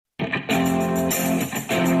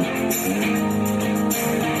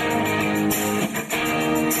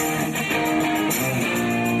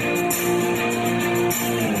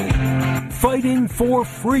for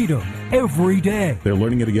freedom every day. They're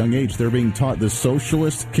learning at a young age. They're being taught the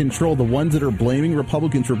socialist control. The ones that are blaming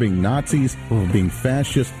Republicans for being Nazis or being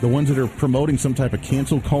fascist. The ones that are promoting some type of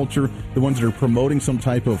cancel culture. The ones that are promoting some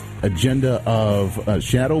type of agenda of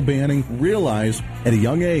shadow banning. Realize at a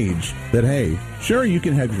young age that, hey, sure, you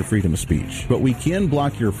can have your freedom of speech, but we can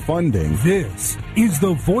block your funding. This is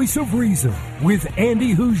the Voice of Reason with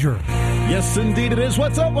Andy Hoosier. Yes, indeed it is.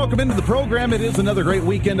 What's up? Welcome into the program. It is another great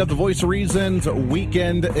weekend of the Voice of Reason's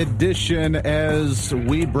Weekend Edition as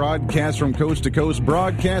we broadcast from coast to coast,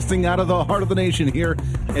 broadcasting out of the heart of the nation here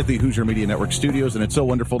at the Hoosier Media Network studios. And it's so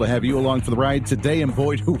wonderful to have you along for the ride today. And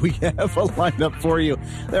boy, do we have a lineup for you.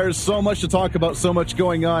 There's so much to talk about, so much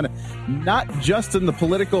going on, not just in the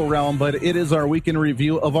political realm, but it is our weekend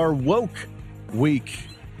review of our Woke Week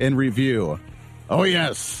in Review. Oh,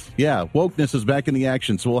 yes. Yeah, wokeness is back in the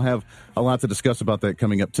action, so we'll have a lot to discuss about that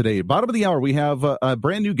coming up today. Bottom of the hour, we have a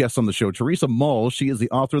brand new guest on the show, Teresa Mull. She is the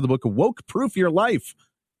author of the book, Woke Proof Your Life.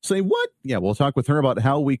 Say what? Yeah, we'll talk with her about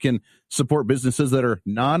how we can support businesses that are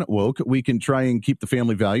non-woke. We can try and keep the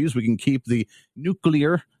family values. We can keep the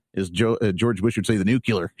nuclear, as George Bush would say, the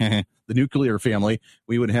nuclear, the nuclear family.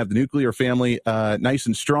 We would have the nuclear family nice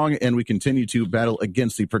and strong, and we continue to battle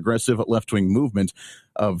against the progressive left-wing movement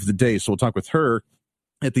of the day. So we'll talk with her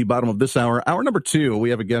at the bottom of this hour. Hour number 2,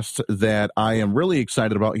 we have a guest that I am really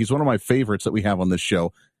excited about. He's one of my favorites that we have on this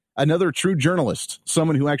show. Another true journalist,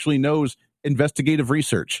 someone who actually knows investigative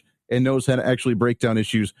research and knows how to actually break down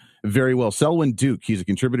issues very well. Selwyn Duke, he's a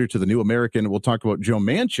contributor to The New American. We'll talk about Joe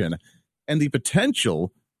Manchin and the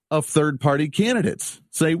potential of third-party candidates.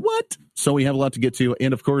 Say what? So we have a lot to get to.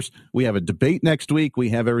 And, of course, we have a debate next week. We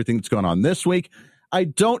have everything that's going on this week. I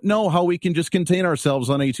don't know how we can just contain ourselves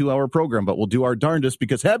on a 2-hour program, but we'll do our darndest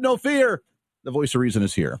because have no fear, the Voice of Reason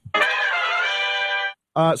is here.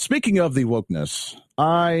 Speaking of the wokeness,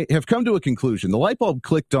 I have come to a conclusion. The light bulb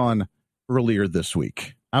clicked on earlier this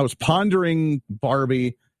week. I was pondering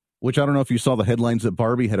Barbie, which I don't know if you saw the headlines that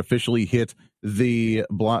Barbie had officially hit the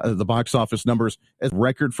box office numbers as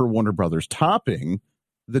record for Warner Brothers, topping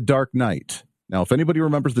The Dark Knight. Now, if anybody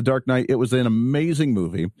remembers The Dark Knight, it was an amazing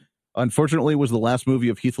movie. Unfortunately, it was the last movie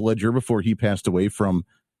of Heath Ledger before he passed away from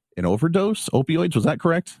an overdose, opioids. Was that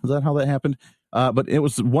correct? Is that how that happened? But it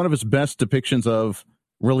was one of his best depictions of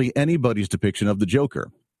really anybody's depiction of the Joker.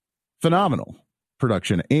 Phenomenal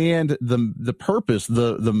production. And the purpose,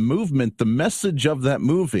 the movement, the message of that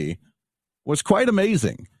movie was quite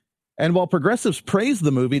amazing. And while progressives praised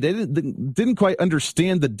the movie, they didn't quite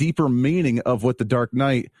understand the deeper meaning of what The Dark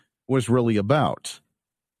Knight was really about.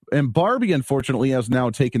 And Barbie, unfortunately, has now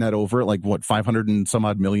taken that over at like, what, $500 and some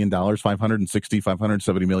odd million,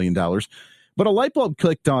 $570 million. But a light bulb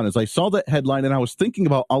clicked on as I saw that headline, and I was thinking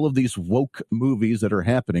about all of these woke movies that are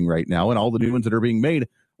happening right now and all the new ones that are being made,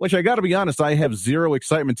 which I got to be honest, I have zero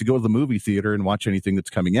excitement to go to the movie theater and watch anything that's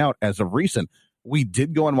coming out as of recent. We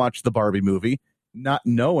did go and watch the Barbie movie, not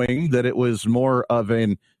knowing that it was more of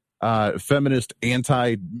an feminist,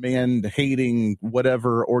 anti-man hating,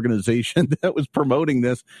 whatever organization that was promoting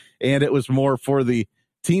this. And it was more for the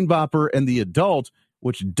teen bopper and the adult,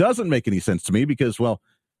 which doesn't make any sense to me because, well,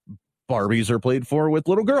 Barbies are played for with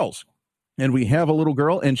little girls. And we have a little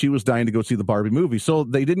girl and she was dying to go see the Barbie movie. So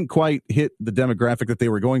they didn't quite hit the demographic that they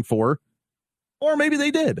were going for. Or maybe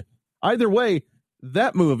they did. Either way,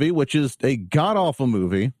 that movie, which is a god-awful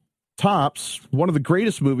movie, tops one of the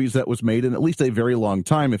greatest movies that was made in at least a very long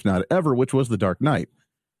time, if not ever, which was The Dark Knight,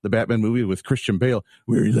 the Batman movie with Christian Bale,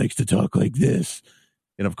 where he likes to talk like this.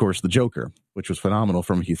 And, of course, The Joker, which was phenomenal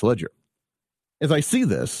from Heath Ledger. As I see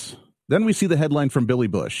this, then we see the headline from Billy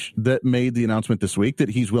Bush that made the announcement this week that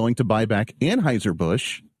he's willing to buy back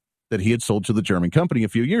Anheuser-Busch that he had sold to the German company a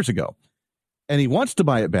few years ago. And he wants to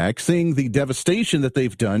buy it back, seeing the devastation that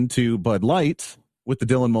they've done to Bud Light with the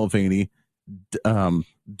Dylan Mulvaney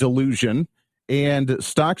delusion, and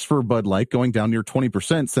stocks for Bud Light going down near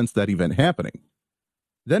 20% since that event happening.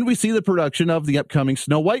 Then we see the production of the upcoming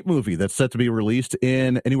Snow White movie that's set to be released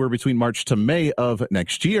in anywhere between March to May of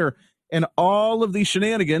next year, and all of these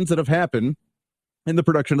shenanigans that have happened in the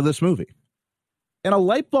production of this movie. And a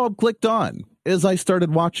light bulb clicked on as I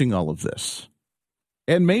started watching all of this.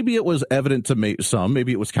 And maybe it was evident to some,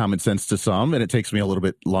 maybe it was common sense to some, and it takes me a little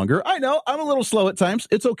bit longer. I know, I'm a little slow at times.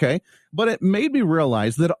 It's okay. But it made me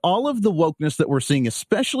realize that all of the wokeness that we're seeing,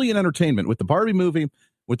 especially in entertainment, with the Barbie movie,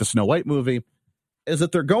 with the Snow White movie, is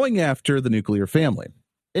that they're going after the nuclear family.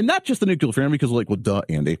 And not just the nuclear family, because like, well, duh,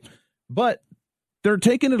 Andy. But they're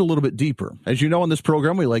taking it a little bit deeper. As you know, on this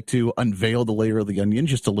program, we like to unveil the layer of the onion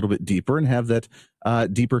just a little bit deeper and have that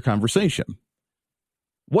deeper conversation.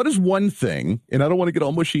 What is one thing, and I don't want to get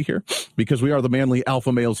all mushy here because we are the manly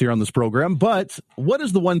alpha males here on this program, but what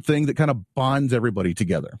is the one thing that kind of bonds everybody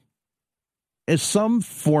together? Is some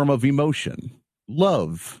form of emotion.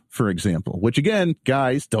 Love, for example, which again,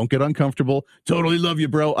 guys, don't get uncomfortable. Totally love you,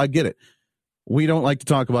 bro. I get it. We don't like to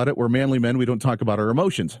talk about it. We're manly men. We don't talk about our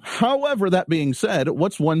emotions. However, that being said,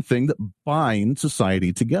 what's one thing that binds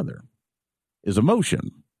society together? Is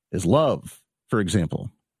emotion, is love, for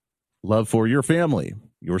example. Love for your family,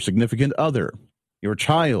 your significant other, your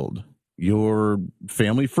child, your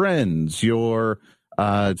family friends, your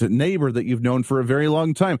neighbor that you've known for a very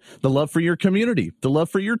long time, the love for your community, the love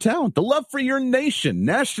for your town, the love for your nation,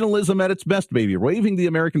 nationalism at its best, baby, waving the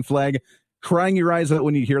American flag, crying your eyes out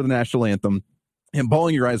when you hear the national anthem, and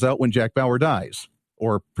bawling your eyes out when Jack Bauer dies,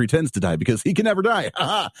 or pretends to die, because he can never die.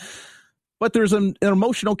 But there's an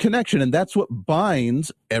emotional connection, and that's what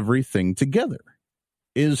binds everything together.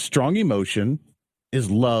 Is strong emotion,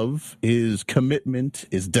 is love, is commitment,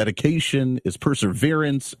 is dedication, is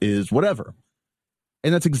perseverance, is whatever.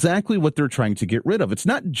 And that's exactly what they're trying to get rid of. It's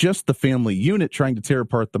not just the family unit trying to tear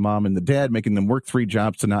apart the mom and the dad, making them work 3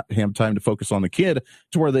 jobs to not have time to focus on the kid,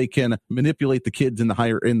 to where they can manipulate the kids in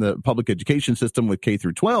the public education system with K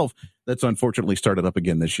through 12. That's unfortunately started up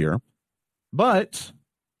again this year. But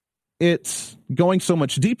it's going so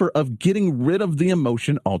much deeper of getting rid of the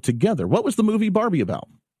emotion altogether. What was the movie Barbie about?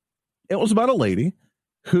 It was about a lady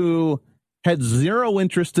who had zero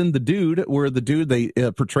interest in the dude, where the dude, they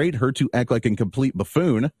portrayed her to act like a complete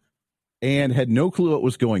buffoon and had no clue what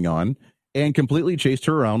was going on and completely chased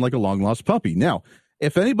her around like a long-lost puppy. Now,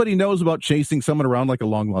 if anybody knows about chasing someone around like a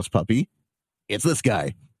long-lost puppy, it's this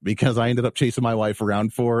guy, because I ended up chasing my wife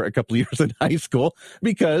around for a couple of years in high school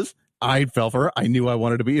because I fell for her. I knew I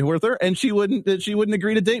wanted to be with her, and she wouldn't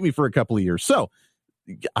agree to date me for a couple of years. So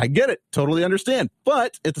I get it. Totally understand.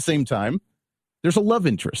 But at the same time, there's a love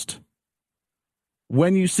interest.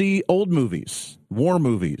 When you see old movies, war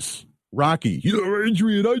movies, Rocky,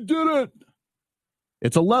 Adrian, I did it.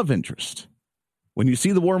 It's a love interest. When you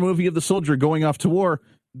see the war movie of the soldier going off to war,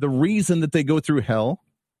 the reason that they go through hell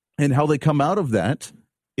and how they come out of that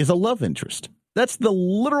is a love interest. That's the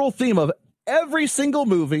literal theme of every single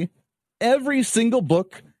movie, every single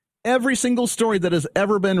book, every single story that has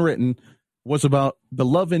ever been written was about the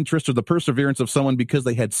love interest or the perseverance of someone because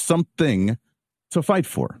they had something to fight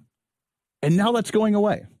for. And now that's going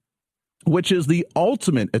away, which is the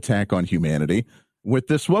ultimate attack on humanity with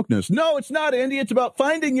this wokeness. No, it's not, Andy. It's about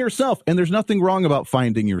finding yourself. And there's nothing wrong about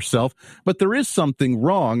finding yourself, but there is something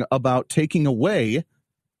wrong about taking away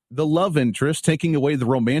the love interest, taking away the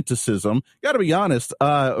romanticism. Got to be honest.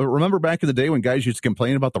 Remember back in the day when guys used to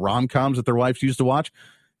complain about the rom-coms that their wives used to watch?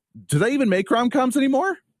 Do they even make rom-coms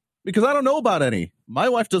anymore? Because I don't know about any. My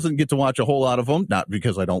wife doesn't get to watch a whole lot of them, not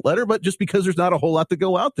because I don't let her, but just because there's not a whole lot to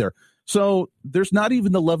go out there. So there's not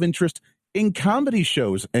even the love interest in comedy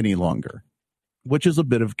shows any longer, which is a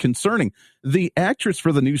bit of concerning. The actress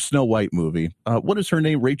for the new Snow White movie, what is her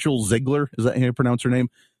name? Rachel Zegler? Is that how you pronounce her name?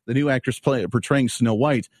 The new actress portraying Snow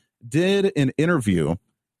White did an interview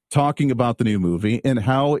talking about the new movie and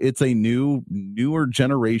how it's a newer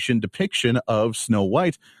generation depiction of Snow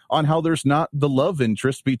White, on how there's not the love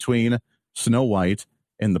interest between Snow White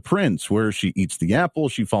and the prince, where she eats the apple,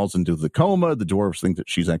 she falls into the coma, the dwarves think that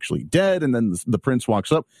she's actually dead, and then the prince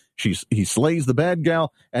walks up, he slays the bad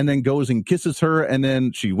gal, and then goes and kisses her, and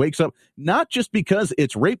then she wakes up, not just because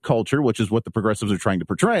it's rape culture, which is what the progressives are trying to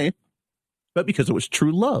portray, but because it was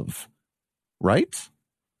true love, right?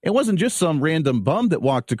 It wasn't just some random bum that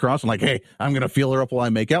walked across and like, hey, I'm going to feel her up while I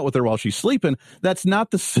make out with her while she's sleeping. That's not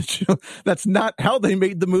that's not how they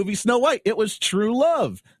made the movie Snow White. It was true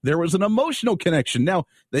love. There was an emotional connection. Now,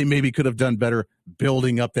 they maybe could have done better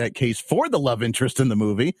building up that case for the love interest in the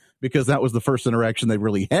movie, because that was the first interaction they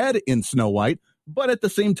really had in Snow White. But at the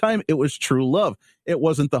same time, it was true love. It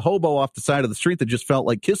wasn't the hobo off the side of the street that just felt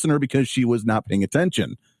like kissing her because she was not paying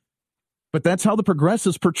attention. But that's how the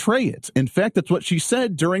progressives portray it. In fact, that's what she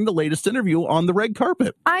said during the latest interview on the red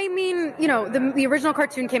carpet. I mean, you know, the original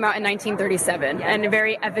cartoon came out in 1937, and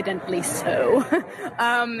very evidently so.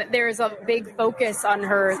 There's a big focus on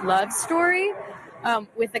her love story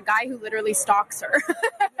with a guy who literally stalks her.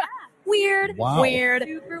 Weird, wow. Weird.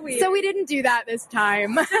 Super weird. So we didn't do that this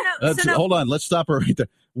time. Hold on, let's stop her right there.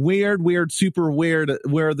 Weird, super weird,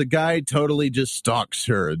 where the guy totally just stalks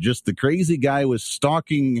her. Just the crazy guy was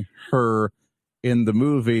stalking her in the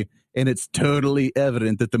movie, and it's totally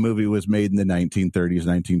evident that the movie was made in the 1930s,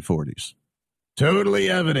 1940s. Totally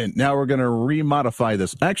evident. Now we're going to remodify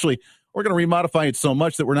this. Actually, we're going to remodify it so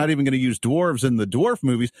much that we're not even going to use dwarves in the dwarf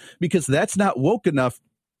movies, because that's not woke enough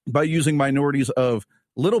by using minorities of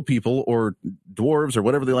little people or dwarves or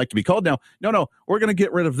whatever they like to be called now. No, we're going to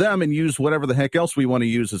get rid of them and use whatever the heck else we want to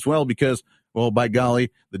use as well because, well, by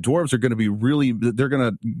golly, the dwarves are going to be they're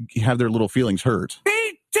going to have their little feelings hurt.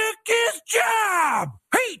 He took his job.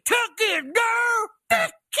 He took it, girl.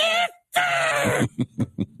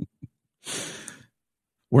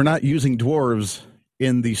 We're not using dwarves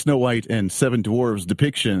in the Snow White and Seven Dwarves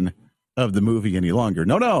depiction of the movie any longer.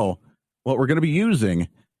 No. What we're going to be using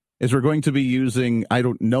is we're going to be using, I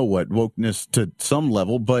don't know what, wokeness to some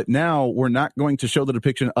level, but now we're not going to show the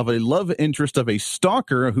depiction of a love interest of a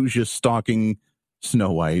stalker who's just stalking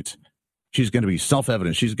Snow White. She's going to be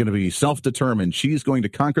self-evident. She's going to be self-determined. She's going to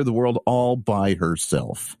conquer the world all by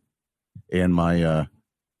herself. And my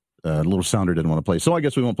little sounder didn't want to play, so I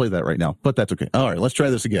guess we won't play that right now, but that's okay. All right, let's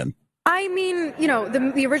try this again. I mean,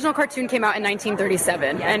 the original cartoon came out in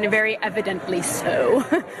 1937, and very evidently so.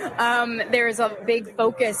 There's a big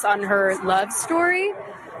focus on her love story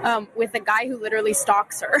with a guy who literally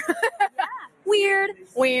stalks her. Weird.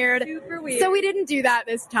 Super weird. So we didn't do that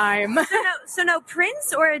this time. So no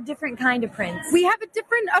prince or a different kind of prince? We have a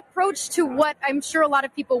different approach to what I'm sure a lot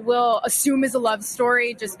of people will assume is a love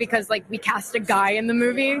story just because, like, we cast a guy in the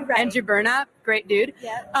movie. Right. Andrew Burnap, great dude.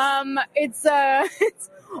 Yeah. It's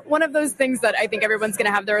one of those things that I think everyone's going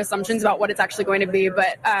to have their assumptions about what it's actually going to be,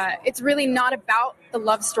 but it's really not about the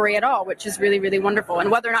love story at all, which is really, really wonderful.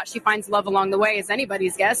 And whether or not she finds love along the way is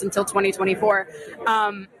anybody's guess until 2024.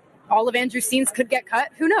 All of Andrew's scenes could get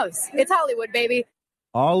cut. Who knows? It's Hollywood, baby.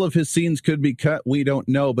 All of his scenes could be cut. We don't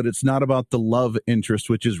know, but it's not about the love interest,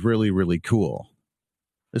 which is really, really cool.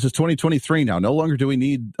 This is 2023 now. No longer do we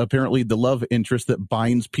need, apparently, the love interest that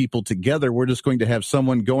binds people together. We're just going to have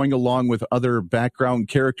someone going along with other background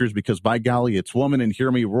characters because, by golly, it's woman and hear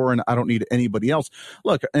me roaring. I don't need anybody else.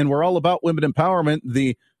 Look, and we're all about women empowerment,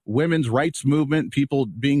 the women's rights movement, people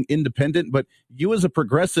being independent. But you as a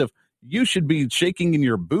progressive, you should be shaking in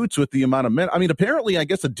your boots with the amount of men. I mean, apparently, I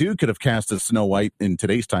guess a dude could have cast as Snow White in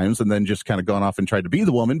today's times and then just kind of gone off and tried to be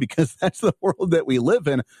the woman because that's the world that we live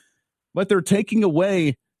in. But they're taking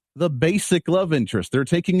away the basic love interest. They're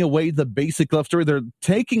taking away the basic love story. They're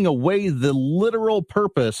taking away the literal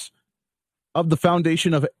purpose of the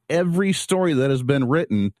foundation of every story that has been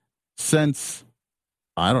written since,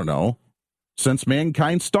 I don't know, since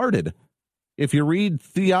mankind started. If you read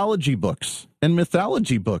theology books and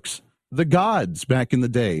mythology books, the gods back in the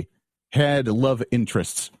day had love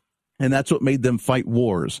interests, and that's what made them fight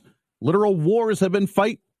wars. Literal wars have been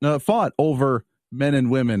fought over men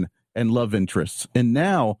and women and love interests. And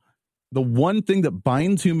now the one thing that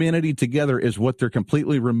binds humanity together is what they're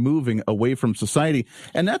completely removing away from society.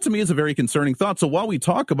 And that to me is a very concerning thought. So while we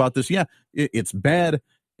talk about this, it's bad.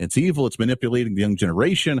 It's evil. It's manipulating the young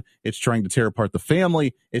generation. It's trying to tear apart the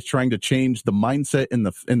family. It's trying to change the mindset and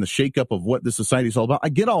the shakeup of what the society is all about. I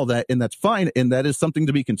get all that, and that's fine, and that is something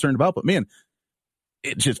to be concerned about. But man,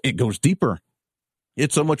 it goes deeper.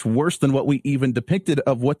 It's so much worse than what we even depicted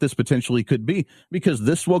of what this potentially could be, because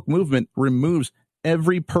this woke movement removes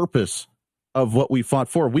every purpose of what we fought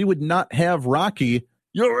for. We would not have Rocky.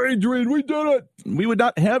 Yo, Adrian, we did it. We would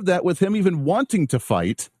not have that with him even wanting to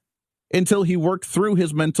fight until he worked through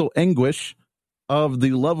his mental anguish of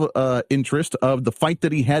the love interest of the fight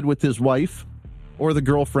that he had with his wife or the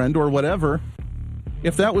girlfriend or whatever.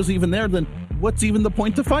 If that was even there, then what's even the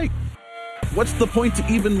point to fight? What's the point to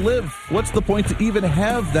even live? What's the point to even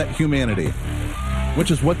have that humanity?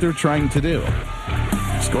 Which is what they're trying to do.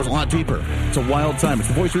 This goes a lot deeper. It's a wild time. It's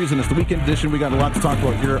the Voice of Reason. It's the weekend edition. We got a lot to talk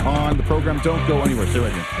about here on the program. Don't go anywhere. Stay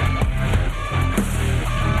right here.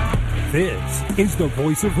 This is the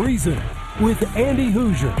Voice of Reason with Andy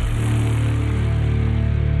Hoosier.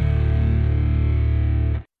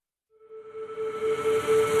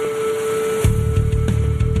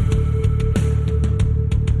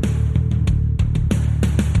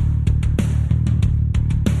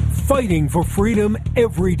 Fighting for freedom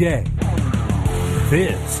every day.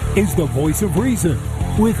 This is the Voice of Reason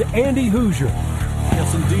with Andy Hoosier.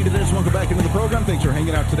 Yes, indeed it is. Welcome back into the program. Thanks for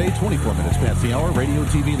hanging out today. 24 minutes past the hour. Radio,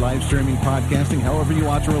 TV, live streaming, podcasting, however you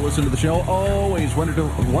watch or listen to the show. Always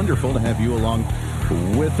wonderful to have you along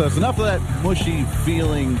with us. Enough of that mushy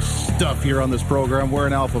feeling stuff here on this program. We're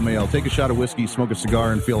an alpha male. Take a shot of whiskey, smoke a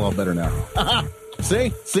cigar, and feel all better now.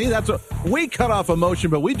 See, that's what we cut off emotion,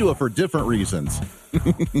 but we do it for different reasons.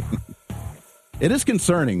 It is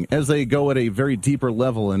concerning as they go at a very deeper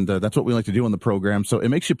level, and that's what we like to do on the program. So it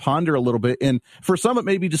makes you ponder a little bit. And for some, it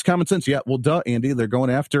may be just common sense. Yeah, well, duh, Andy, they're going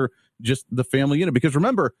after just the family unit. Because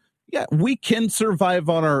remember, we can survive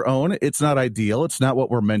on our own. It's not ideal. It's not what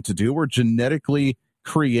we're meant to do. We're genetically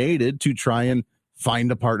created to try and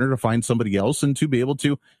find a partner, to find somebody else, and to be able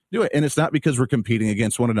to do it. And it's not because we're competing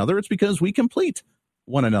against one another. It's because we complete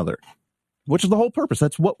one another, which is the whole purpose.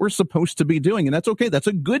 That's what we're supposed to be doing. And that's okay. That's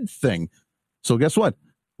a good thing. So guess what?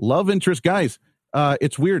 Love interest, guys.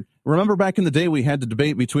 It's weird. Remember back in the day, we had the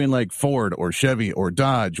debate between like Ford or Chevy or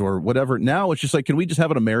Dodge or whatever. Now it's just like, can we just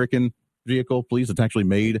have an American vehicle, please? It's actually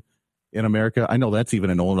made in America. I know that's even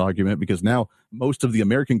an old argument because now most of the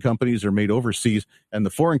American companies are made overseas and the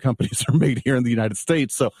foreign companies are made here in the United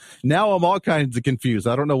States. So now I'm all kinds of confused.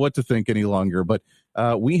 I don't know what to think any longer, but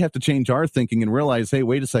we have to change our thinking and realize, hey,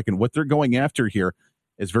 wait a second, what they're going after here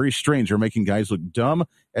is very strange. They're making guys look dumb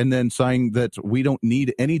and then saying that we don't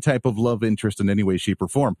need any type of love interest in any way, shape, or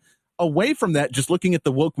form. Away from that, just looking at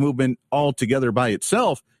the woke movement altogether by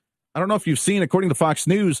itself, I don't know if you've seen, according to Fox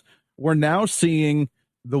News, we're now seeing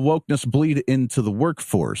the wokeness bleed into the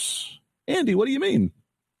workforce. Andy, what do you mean?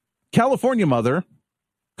 California mother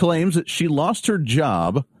claims that she lost her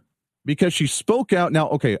job because she spoke out. Now,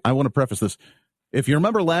 okay, I want to preface this. If you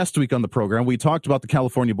remember last week on the program, we talked about the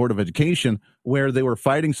California Board of Education, where they were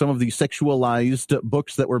fighting some of the sexualized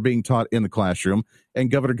books that were being taught in the classroom.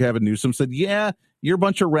 And Governor Gavin Newsom said, yeah, you're a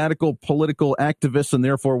bunch of radical political activists, and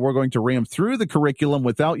therefore we're going to ram through the curriculum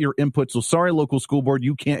without your input. So sorry, local school board,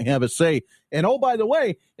 you can't have a say. And oh, by the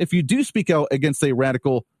way, if you do speak out against a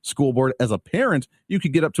radical school board as a parent, you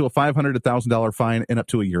could get up to a $500 to $1,000 fine and up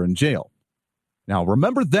to a year in jail. Now,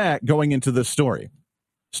 remember that going into this story.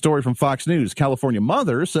 Story from Fox News. California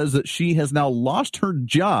mother says that she has now lost her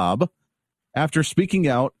job after speaking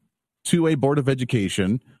out to a board of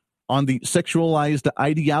education on the sexualized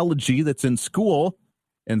ideology that's in school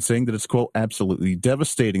and saying that it's, quote, absolutely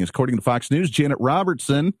devastating. According to Fox News, Janet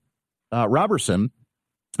Robertson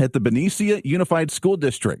at the Benicia Unified School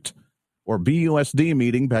District, or BUSD,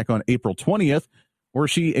 meeting back on April 20th, where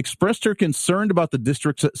she expressed her concern about the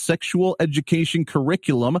district's sexual education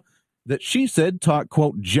curriculum that she said taught,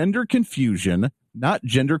 quote, gender confusion, not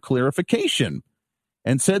gender clarification,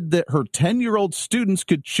 and said that her 10-year-old students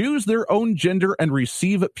could choose their own gender and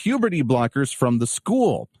receive puberty blockers from the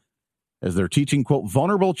school, as they're teaching, quote,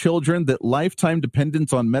 vulnerable children that lifetime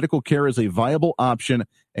dependence on medical care is a viable option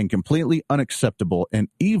and completely unacceptable and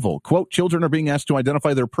evil. Quote, children are being asked to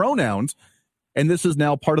identify their pronouns, and this is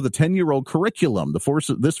now part of the 10-year-old curriculum.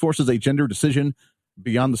 This forces a gender decision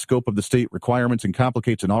beyond the scope of the state requirements and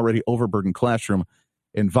complicates an already overburdened classroom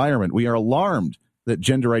environment. We are alarmed that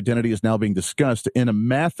gender identity is now being discussed in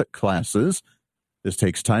math classes. This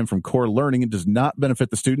takes time from core learning and does not benefit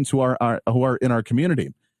the students who are in our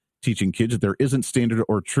community. Teaching kids that there isn't standard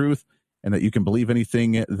or truth and that you can believe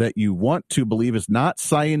anything that you want to believe is not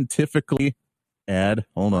scientifically.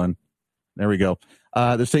 Hold on. There we go.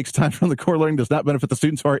 This takes time from the core learning, does not benefit the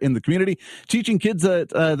students who are in the community. Teaching kids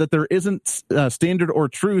that there isn't standard or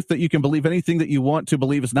truth, that you can believe anything that you want to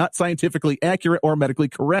believe is not scientifically accurate or medically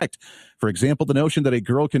correct. For example, the notion that a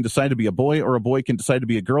girl can decide to be a boy or a boy can decide to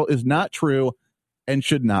be a girl is not true and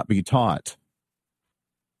should not be taught.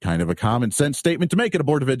 Kind of a common sense statement to make at a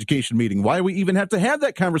Board of Education meeting. Why we even have to have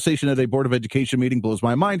that conversation at a Board of Education meeting blows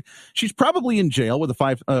my mind. She's probably in jail with a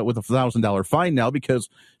 $1,000 fine now because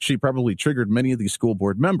she probably triggered many of these school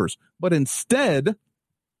board members. But instead,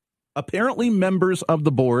 apparently members of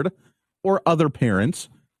the board or other parents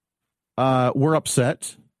were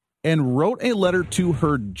upset and wrote a letter to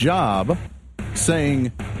her job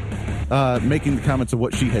saying, making the comments of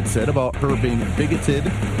what she had said about her being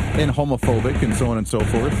bigoted and homophobic and so on and so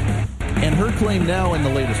forth. And her claim now in the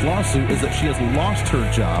latest lawsuit is that she has lost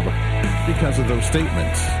her job because of those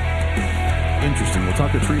statements. Interesting. We'll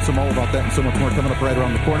talk to Teresa Mull about that and so much more coming up right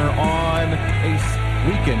around the corner on a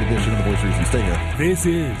weekend edition of The Voice of Reason. Stay here. This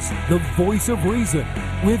is The Voice of Reason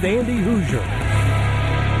with Andy Hoosier.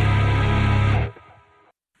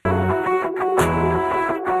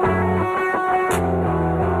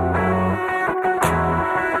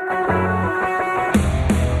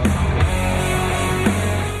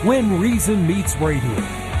 When Reason meets radio,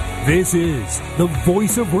 this is The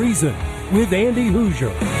Voice of Reason with Andy Hoosier.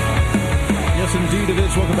 Yes, indeed it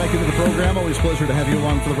is. Welcome back into the program. Always a pleasure to have you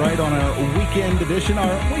along for the ride on our weekend edition,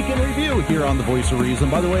 our weekend review here on The Voice of Reason.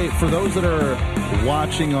 By the way, for those that are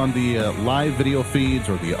watching on the live video feeds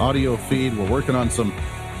or the audio feed, we're working on some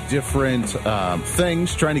different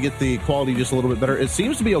things, trying to get the quality just a little bit better. It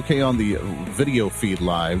seems to be okay on the video feed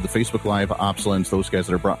live, the Facebook Live, Opslens, those guys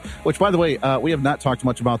that are brought, which, by the way, we have not talked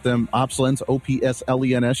much about them. Opslens,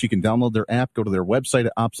 OPSLENS. You can download their app, go to their website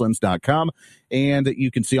at opslens.com, and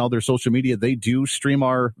you can see all their social media. They do stream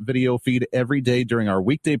our video feed every day during our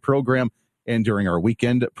weekday program and during our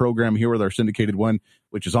weekend program here with our syndicated one,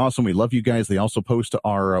 which is awesome. We love you guys. They also post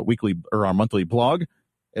our weekly or our monthly blog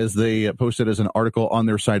as they posted as an article on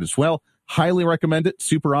their site as well. Highly recommend it.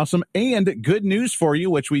 Super awesome. And good news for you,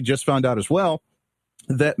 which we just found out as well,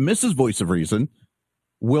 that Mrs. Voice of Reason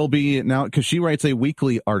will be now, because she writes a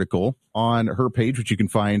weekly article on her page, which you can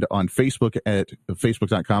find on Facebook at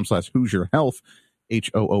facebook.com/Hoosier Health,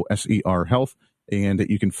 HOOSER Health. And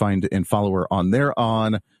you can find and follow her on there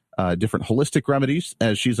on different holistic remedies,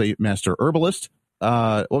 as she's a master herbalist.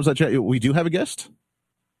 What was that, chat? We do have a guest?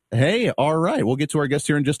 Hey, all right. We'll get to our guest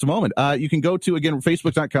here in just a moment. You can go to, again,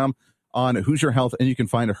 facebook.com on Hoosier Health, and you can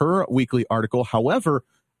find her weekly article. However,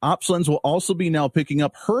 OpsLens will also be now picking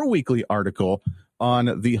up her weekly article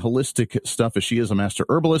on the holistic stuff, as she is a master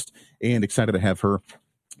herbalist, and excited to have her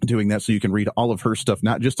doing that. So you can read all of her stuff,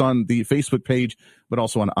 not just on the Facebook page, but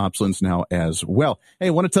also on OpsLens now as well. Hey, I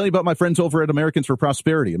want to tell you about my friends over at Americans for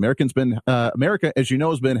Prosperity. America, as you know,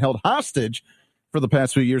 has been held hostage for the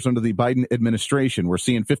past few years under the Biden administration. We're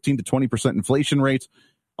seeing 15 to 20% inflation rates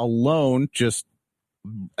alone, just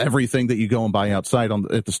everything that you go and buy outside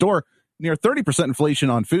at the store. Near 30%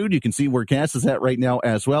 inflation on food. You can see where gas is at right now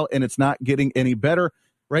as well, and it's not getting any better.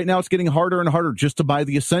 Right now, it's getting harder and harder just to buy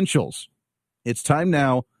the essentials. It's time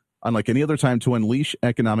now, unlike any other time, to unleash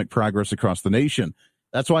economic progress across the nation.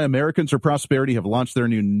 That's why Americans for Prosperity have launched their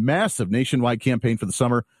new massive nationwide campaign for the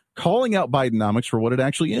summer, calling out Bidenomics for what it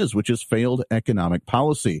actually is, which is failed economic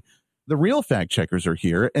policy. The real fact checkers are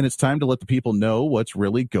here, and it's time to let the people know what's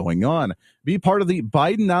really going on. Be part of the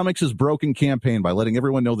Bidenomics is Broken campaign by letting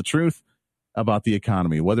everyone know the truth about the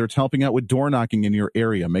economy, whether it's helping out with door knocking in your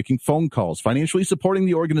area, making phone calls, financially supporting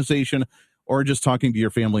the organization, or just talking to your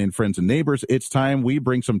family and friends and neighbors. It's time we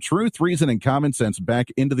bring some truth, reason, and common sense back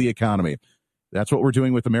into the economy. That's what we're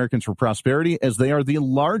doing with Americans for Prosperity, as they are the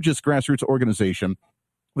largest grassroots organization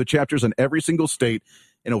with chapters in every single state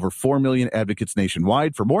and over 4 million advocates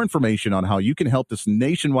nationwide. For more information on how you can help this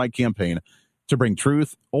nationwide campaign to bring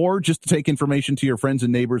truth, or just to take information to your friends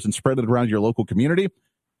and neighbors and spread it around your local community,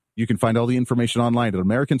 you can find all the information online at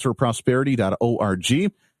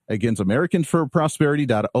americansforprosperity.org. Again, it's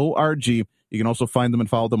americansforprosperity.org. You can also find them and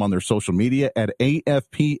follow them on their social media at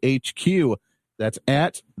AFPHQ. That's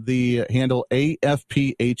at the handle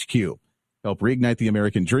AFPHQ. Help reignite the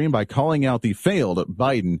American dream by calling out the failed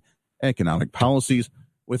Biden economic policies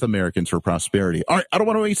with Americans for Prosperity. All right, I don't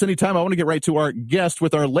want to waste any time. I want to get right to our guest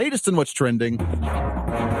with our latest and what's trending.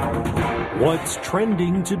 What's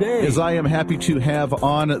trending today? As I am happy to have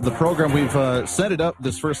on the program, we've set it up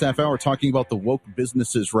this first half hour talking about the woke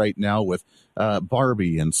businesses right now with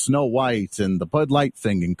Barbie and Snow White and the Bud Light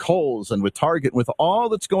thing and Kohl's and with Target, with all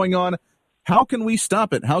that's going on. How can we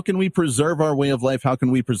stop it? How can we preserve our way of life? How can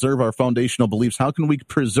we preserve our foundational beliefs? How can we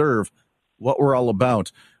preserve what we're all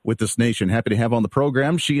about with this nation? Happy to have on the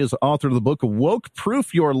program. She is author of the book Woke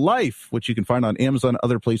Proof Your Life, which you can find on Amazon,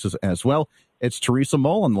 other places as well. It's Teresa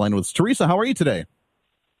Mull on the line with us. Teresa, how are you today?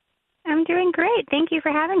 I'm doing great. Thank you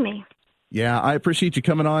for having me. Yeah, I appreciate you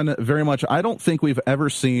coming on very much. I don't think we've ever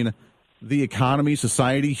seen the economy,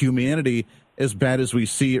 society, humanity as bad as we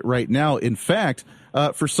see it right now. In fact,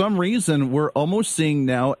 for some reason, we're almost seeing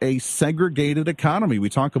now a segregated economy. We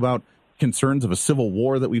talk about concerns of a civil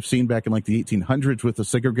war that we've seen back in like the 1800s with a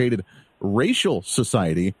segregated racial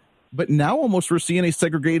society. But now almost we're seeing a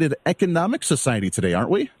segregated economic society today,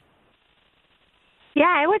 aren't we? Yeah,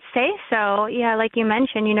 I would say so. Yeah, like you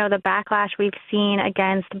mentioned, the backlash we've seen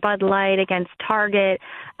against Bud Light, against Target,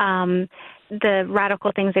 the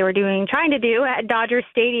radical things they were trying to do at Dodger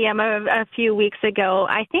Stadium a few weeks ago.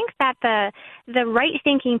 I think that the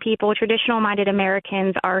right-thinking people, traditional-minded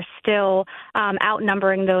Americans, are still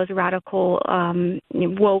outnumbering those radical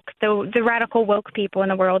the radical woke people in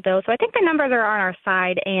the world, though. So I think the numbers are on our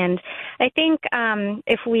side, and I think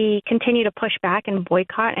if we continue to push back and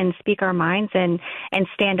boycott and speak our minds and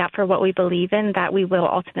stand up for what we believe in, that we will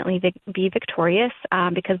ultimately be victorious,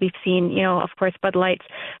 because we've seen, of course, Bud Light's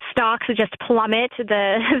stocks just plummet.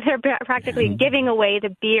 They're practically giving away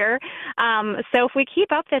the beer. So if we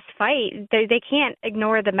keep up this fight, they can't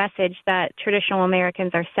ignore the message that traditional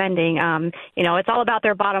Americans are sending. It's all about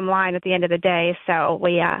their bottom line at the end of the day. So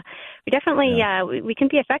we definitely we can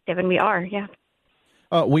be effective, and we are. Yeah.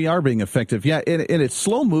 We are being effective. Yeah, and it's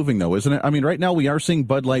slow moving, though, isn't it? I mean, right now we are seeing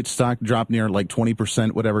Bud Light stock drop near like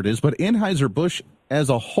 20%, whatever it is. But Anheuser-Busch as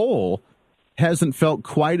a whole hasn't felt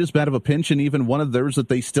quite as bad of a pinch, and even one of theirs that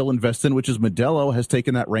they still invest in, which is Modelo, has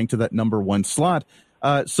taken that rank to that number one slot.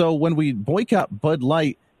 So when we boycott Bud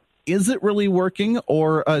Light, is it really working,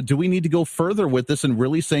 or do we need to go further with this and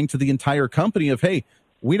really saying to the entire company of, hey,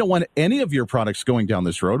 we don't want any of your products going down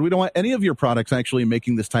this road. We don't want any of your products actually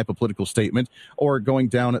making this type of political statement or going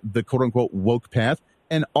down the quote-unquote woke path.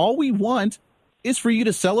 And all we want is for you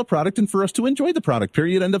to sell a product and for us to enjoy the product,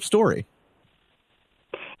 period, end of story.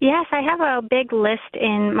 Yes, I have a big list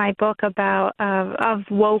in my book about of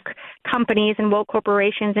woke companies and woke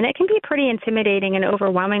corporations, and it can be pretty intimidating and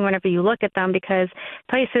overwhelming whenever you look at them because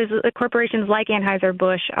corporations like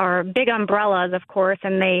Anheuser-Busch are big umbrellas, of course,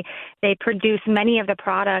 and they produce many of the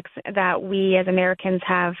products that we as Americans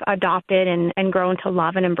have adopted and grown to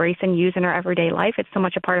love and embrace and use in our everyday life. It's so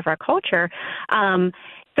much a part of our culture.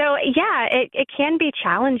 So, yeah, it can be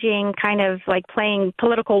challenging kind of like playing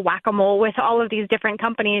political whack-a-mole with all of these different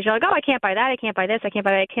companies. You're like, oh, I can't buy that, I can't buy this, I can't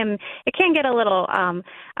buy that. It can get a little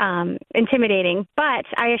intimidating, but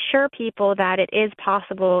I assure people that it is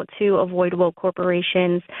possible to avoid woke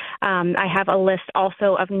corporations. I have a list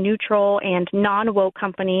also of neutral and non-woke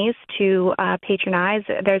companies to patronize.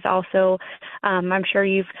 There's also, I'm sure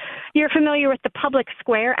you're familiar with the Public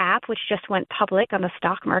Square app, which just went public on the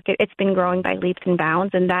stock market. It's been growing by leaps and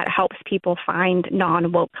bounds, and that helps people find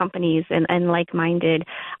non-woke companies and like-minded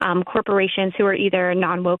corporations who are either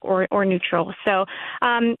non-woke or neutral. So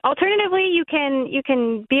alternatively, you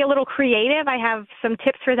can be a little creative. I have some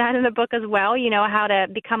tips for that in the book as well, how to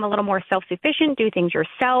become a little more self-sufficient, do things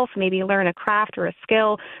yourself, maybe learn a craft or a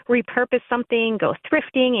skill, repurpose something, go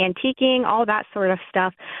thrifting, antiquing, all that sort of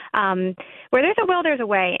stuff. Where there's a will, there's a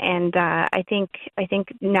way, and I think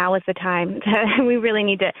now is the time. We really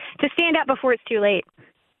need to stand up before it's too late.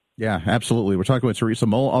 Yeah, absolutely. We're talking with Teresa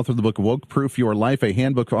Mull, author of the book Woke Proof Your Life, a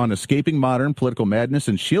handbook on escaping modern political madness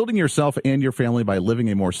and shielding yourself and your family by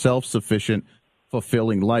living a more self-sufficient,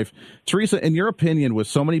 fulfilling life. Teresa, in your opinion, with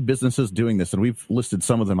so many businesses doing this, and we've listed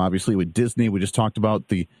some of them, obviously, with Disney, we just talked about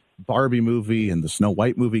the Barbie movie and the Snow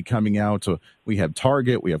White movie coming out. So we have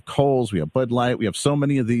Target, we have Kohl's, we have Bud Light. We have so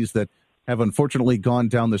many of these that have unfortunately gone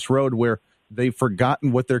down this road where they've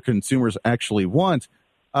forgotten what their consumers actually want.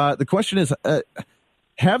 The question is,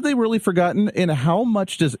 have they really forgotten, and how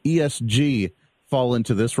much does ESG fall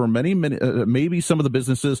into this? Where maybe some of the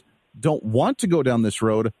businesses don't want to go down this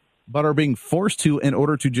road, but are being forced to in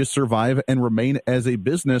order to just survive and remain as a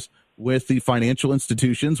business, with the financial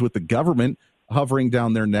institutions, with the government hovering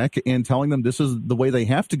down their neck and telling them this is the way they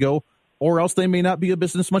have to go, or else they may not be a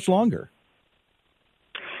business much longer.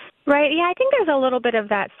 Right. Yeah, I think there's a little bit of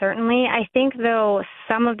that, certainly. I think, though,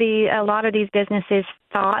 a lot of these businesses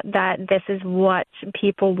thought that this is what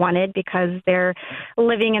people wanted because they're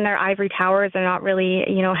living in their ivory towers. They're not really,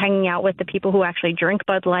 hanging out with the people who actually drink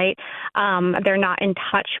Bud Light. They're not in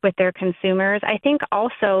touch with their consumers. I think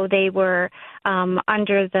also they were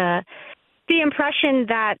under the impression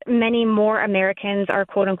that many more Americans are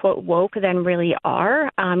quote unquote woke than really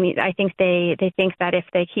are. I think they think that if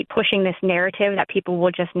they keep pushing this narrative that people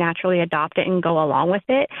will just naturally adopt it and go along with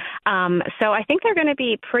it. So I think they're going to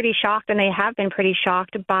be pretty shocked, and they have been pretty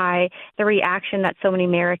shocked by the reaction that so many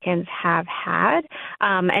Americans have had.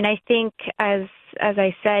 And I think as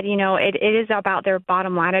I said, it is about their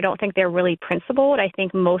bottom line. I don't think they're really principled. I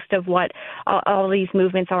think most of what all these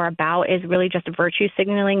movements are about is really just virtue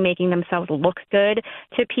signaling, making themselves look good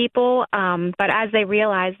to people. But as they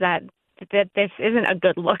realize that this isn't a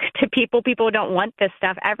good look to people. People don't want this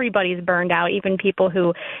stuff. Everybody's burned out, even people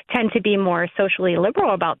who tend to be more socially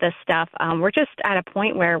liberal about this stuff. We're just at a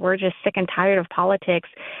point where we're just sick and tired of politics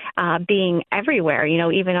being everywhere,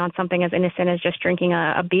 even on something as innocent as just drinking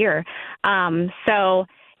a beer. So,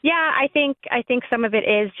 yeah, I think some of it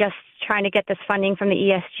is just trying to get this funding from the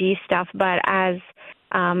ESG stuff, but as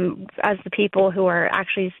the people who are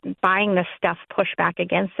actually buying this stuff push back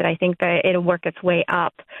against it, I think that it'll work its way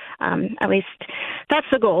up. At least that's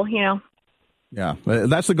the goal, Yeah,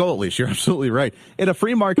 that's the goal, at least. You're absolutely right. In a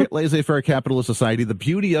free market, laissez-faire capitalist society, the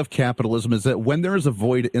beauty of capitalism is that when there is a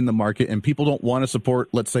void in the market and people don't want to support,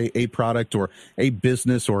 let's say, a product or a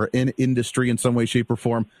business or an industry in some way, shape, or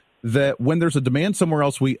form, that when there's a demand somewhere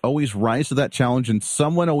else, we always rise to that challenge and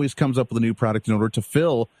someone always comes up with a new product in order to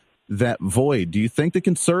fill that void. Do you think the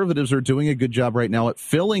conservatives are doing a good job right now at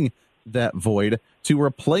filling that void to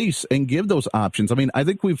replace and give those options? I mean, I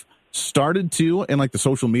think we've started to, in like the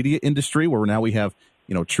social media industry, where now we have,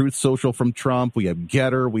 Truth Social from Trump, we have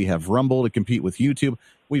Getter, we have Rumble to compete with YouTube.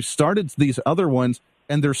 We've started these other ones,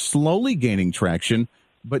 and they're slowly gaining traction.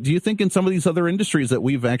 But do you think in some of these other industries that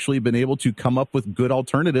we've actually been able to come up with good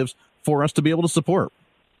alternatives for us to be able to support?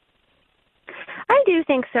 I do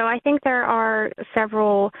think so. I think there are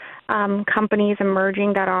several companies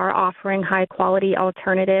emerging that are offering high-quality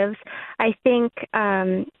alternatives. I think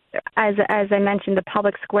as I mentioned, the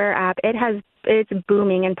Public Square app, it's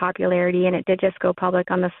booming in popularity, and it did just go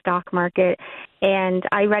public on the stock market. And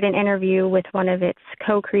I read an interview with one of its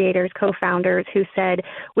co-founders, who said,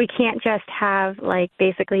 we can't just have like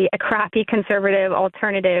basically a crappy conservative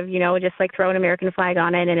alternative, just like throw an American flag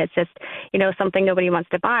on it and it's just, something nobody wants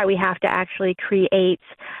to buy. We have to actually create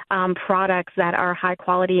products that are high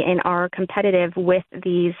quality and are competitive with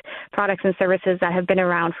these products and services that have been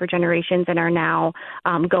around for generations and are now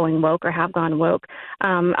going woke or have gone woke.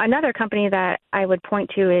 Another company that I would point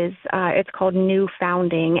to is it's called New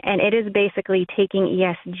Founding, and it is basically taking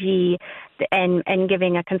ESG and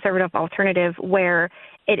giving a conservative alternative where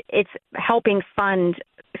it's helping fund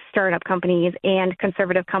startup companies and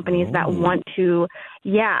conservative companies that want to.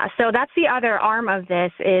 Yeah. So that's the other arm of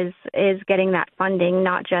this is getting that funding,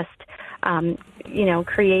 not just,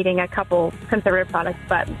 creating a couple conservative products,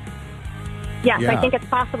 but yes, I think it's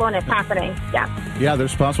possible and it's happening. Yeah. Yeah,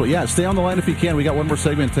 there's possible. Yeah, stay on the line if you can. We got one more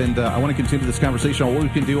segment, and I want to continue this conversation on what we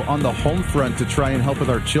can do on the home front to try and help with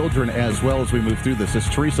our children as well as we move through this. It's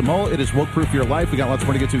Teresa Mull. It is Woke Proof Your Life. We got lots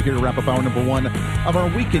more to get to here to wrap up hour number 1 of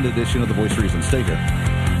our weekend edition of The Voice of Reason. Stay here.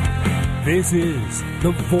 This is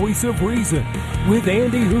The Voice of Reason with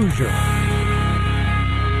Andy Hoosier.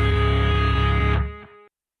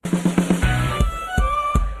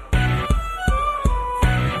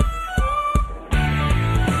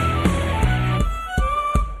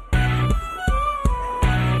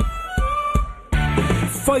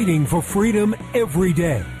 Fighting for freedom every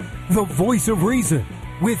day. The Voice of Reason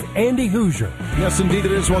with Andy Hoosier. Yes, indeed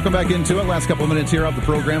it is. Welcome back into it. Last couple of minutes here of the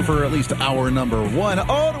program for at least hour number 1.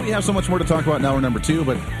 Oh, do we have so much more to talk about in hour number 2,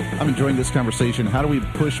 but I'm enjoying this conversation. How do we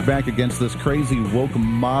push back against this crazy woke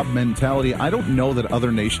mob mentality? I don't know that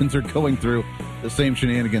other nations are going through the same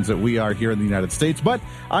shenanigans that we are here in the United States, but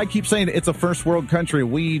I keep saying it's a first world country.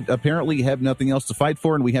 We apparently have nothing else to fight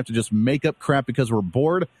for, and we have to just make up crap because we're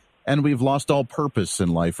bored and we've lost all purpose in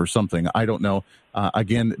life or something. I don't know.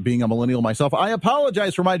 Again, being a millennial myself, I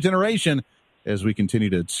apologize for my generation as we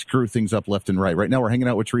continue to screw things up left and right. Right now, we're hanging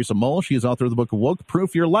out with Teresa Mull. She is author of the book Woke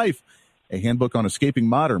Proof Your Life, a handbook on escaping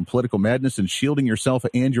modern political madness and shielding yourself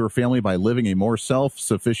and your family by living a more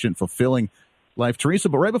self-sufficient, fulfilling life. Teresa,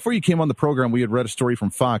 but right before you came on the program, we had read a story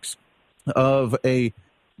from Fox of a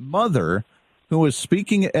mother who was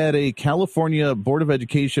speaking at a California Board of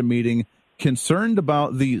Education meeting concerned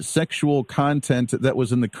about the sexual content that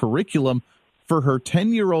was in the curriculum for her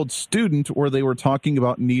 10-year-old student, where they were talking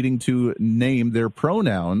about needing to name their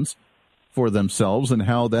pronouns for themselves and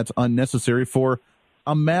how that's unnecessary for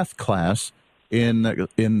a math class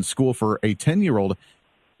in school for a 10-year-old.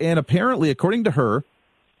 And apparently, according to her,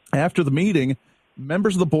 after the meeting,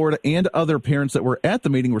 members of the board and other parents that were at the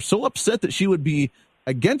meeting were so upset that she would be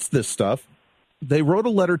against this stuff, they wrote a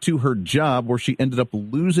letter to her job where she ended up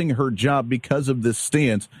losing her job because of this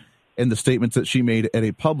stance and the statements that she made at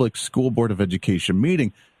a public school board of education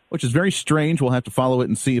meeting, which is very strange. We'll have to follow it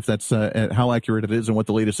and see if that's how accurate it is and what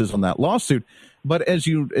the latest is on that lawsuit. But as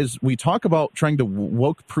we talk about trying to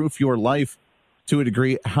woke proof your life to a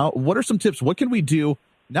degree, what are some tips? What can we do,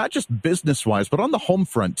 not just business wise, but on the home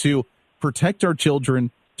front to protect our children,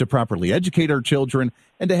 to properly educate our children,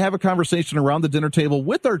 and to have a conversation around the dinner table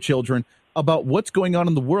with our children about what's going on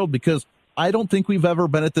in the world, because I don't think we've ever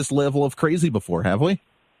been at this level of crazy before, have we?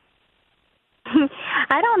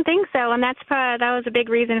 I don't think so, and that was a big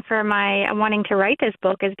reason for my wanting to write this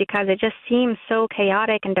book, is because it just seems so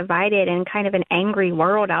chaotic and divided and kind of an angry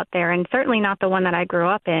world out there, and certainly not the one that I grew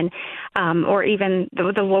up in, or even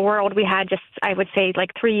the world we had just, I would say,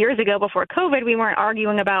 like 3 years ago before COVID. We weren't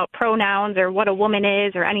arguing about pronouns or what a woman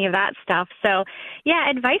is or any of that stuff. So, yeah,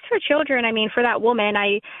 advice for children. I mean, for that woman,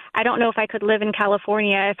 I don't know if I could live in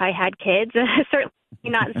California if I had kids. Certainly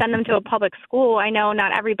not send them to a public school. I know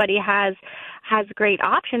not everybody has great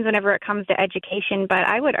options whenever it comes to education, but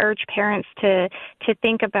I would urge parents to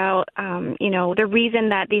think about, the reason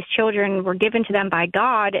that these children were given to them by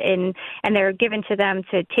God, and they're given to them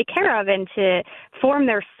to take care of and to form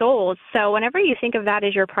their souls. So whenever you think of that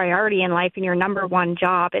as your priority in life and your number one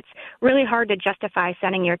job, it's really hard to justify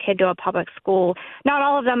sending your kid to a public school. Not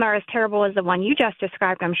all of them are as terrible as the one you just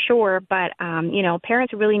described, I'm sure, but,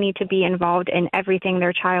 parents really need to be involved in everything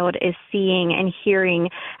their child is seeing and hearing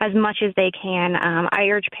as much as they can. I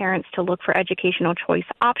urge parents to look for educational choice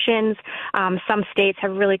options. Some states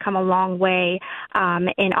have really come a long way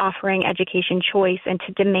in offering education choice, and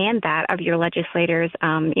to demand that of your legislators.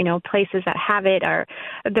 Places that have it,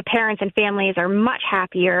 the parents and families are much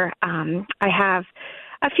happier. I have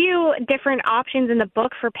a few different options in the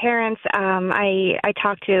book for parents. I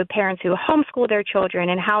talked to parents who homeschool their children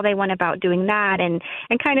and how they went about doing that, and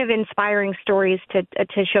kind of inspiring stories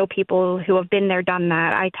to show people who have been there, done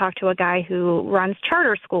that. I talked to a guy who runs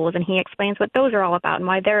charter schools, and he explains what those are all about and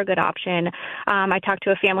why they're a good option. I talked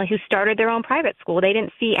to a family who started their own private school. They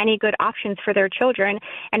didn't see any good options for their children,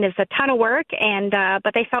 and it's a ton of work, and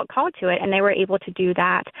but they felt called to it, and they were able to do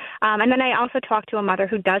that. And then I also talked to a mother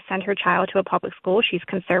who does send her child to a public school. She's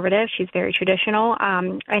conservative. She's very traditional,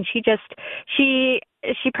 and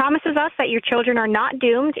she promises us that your children are not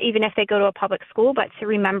doomed even if they go to a public school, but to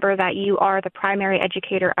remember that you are the primary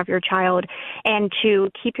educator of your child, and to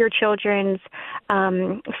keep your children's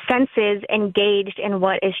senses engaged in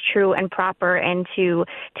what is true and proper, and to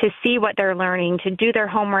see what they're learning, to do their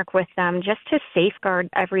homework with them, just to safeguard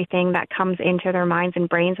everything that comes into their minds and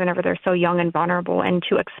brains whenever they're so young and vulnerable, and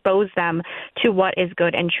to expose them to what is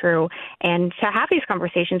good and true, and to have these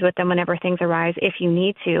conversations with them whenever things arise if you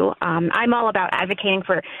need to. I'm all about advocating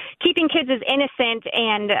for keeping kids as innocent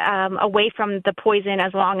and away from the poison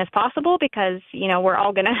as long as possible, because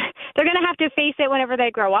they're gonna have to face it whenever they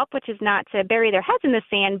grow up, which is not to bury their heads in the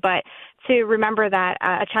sand, but to remember that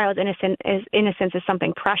a child's innocence is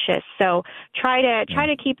something precious. So try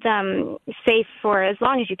to keep them safe for as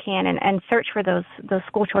long as you can, and search for those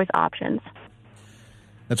school choice options.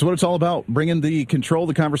 That's what it's all about, bringing the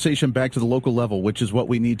conversation back to the local level, which is what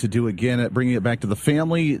we need to do again, at bringing it back to the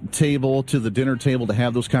family table, to the dinner table, to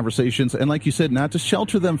have those conversations. And like you said, not to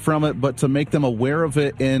shelter them from it, but to make them aware of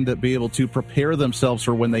it and be able to prepare themselves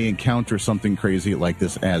for when they encounter something crazy like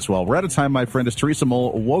this as well. We're out of time, my friend. It's Teresa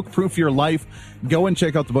Mull, Woke Proof Your Life. Go and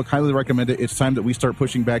check out the book. Highly recommend it. It's time that we start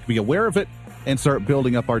pushing back, be aware of it, and start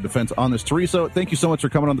building up our defense on this. Teresa, thank you so much for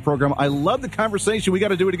coming on the program. I love the conversation. We got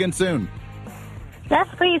to do it again soon. Yes,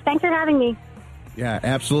 please. Thanks for having me. Yeah,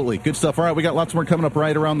 absolutely. Good stuff. All right, we got lots more coming up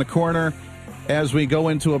right around the corner as we go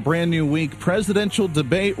into a brand new week. Presidential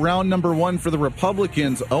debate, round number 1 for the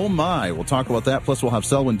Republicans. Oh, my. We'll talk about that. Plus, we'll have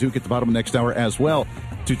Selwyn Duke at the bottom of next hour as well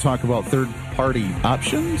to talk about third-party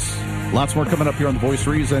options. Lots more coming up here on The Voice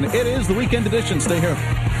of Reason. It is the weekend edition. Stay here.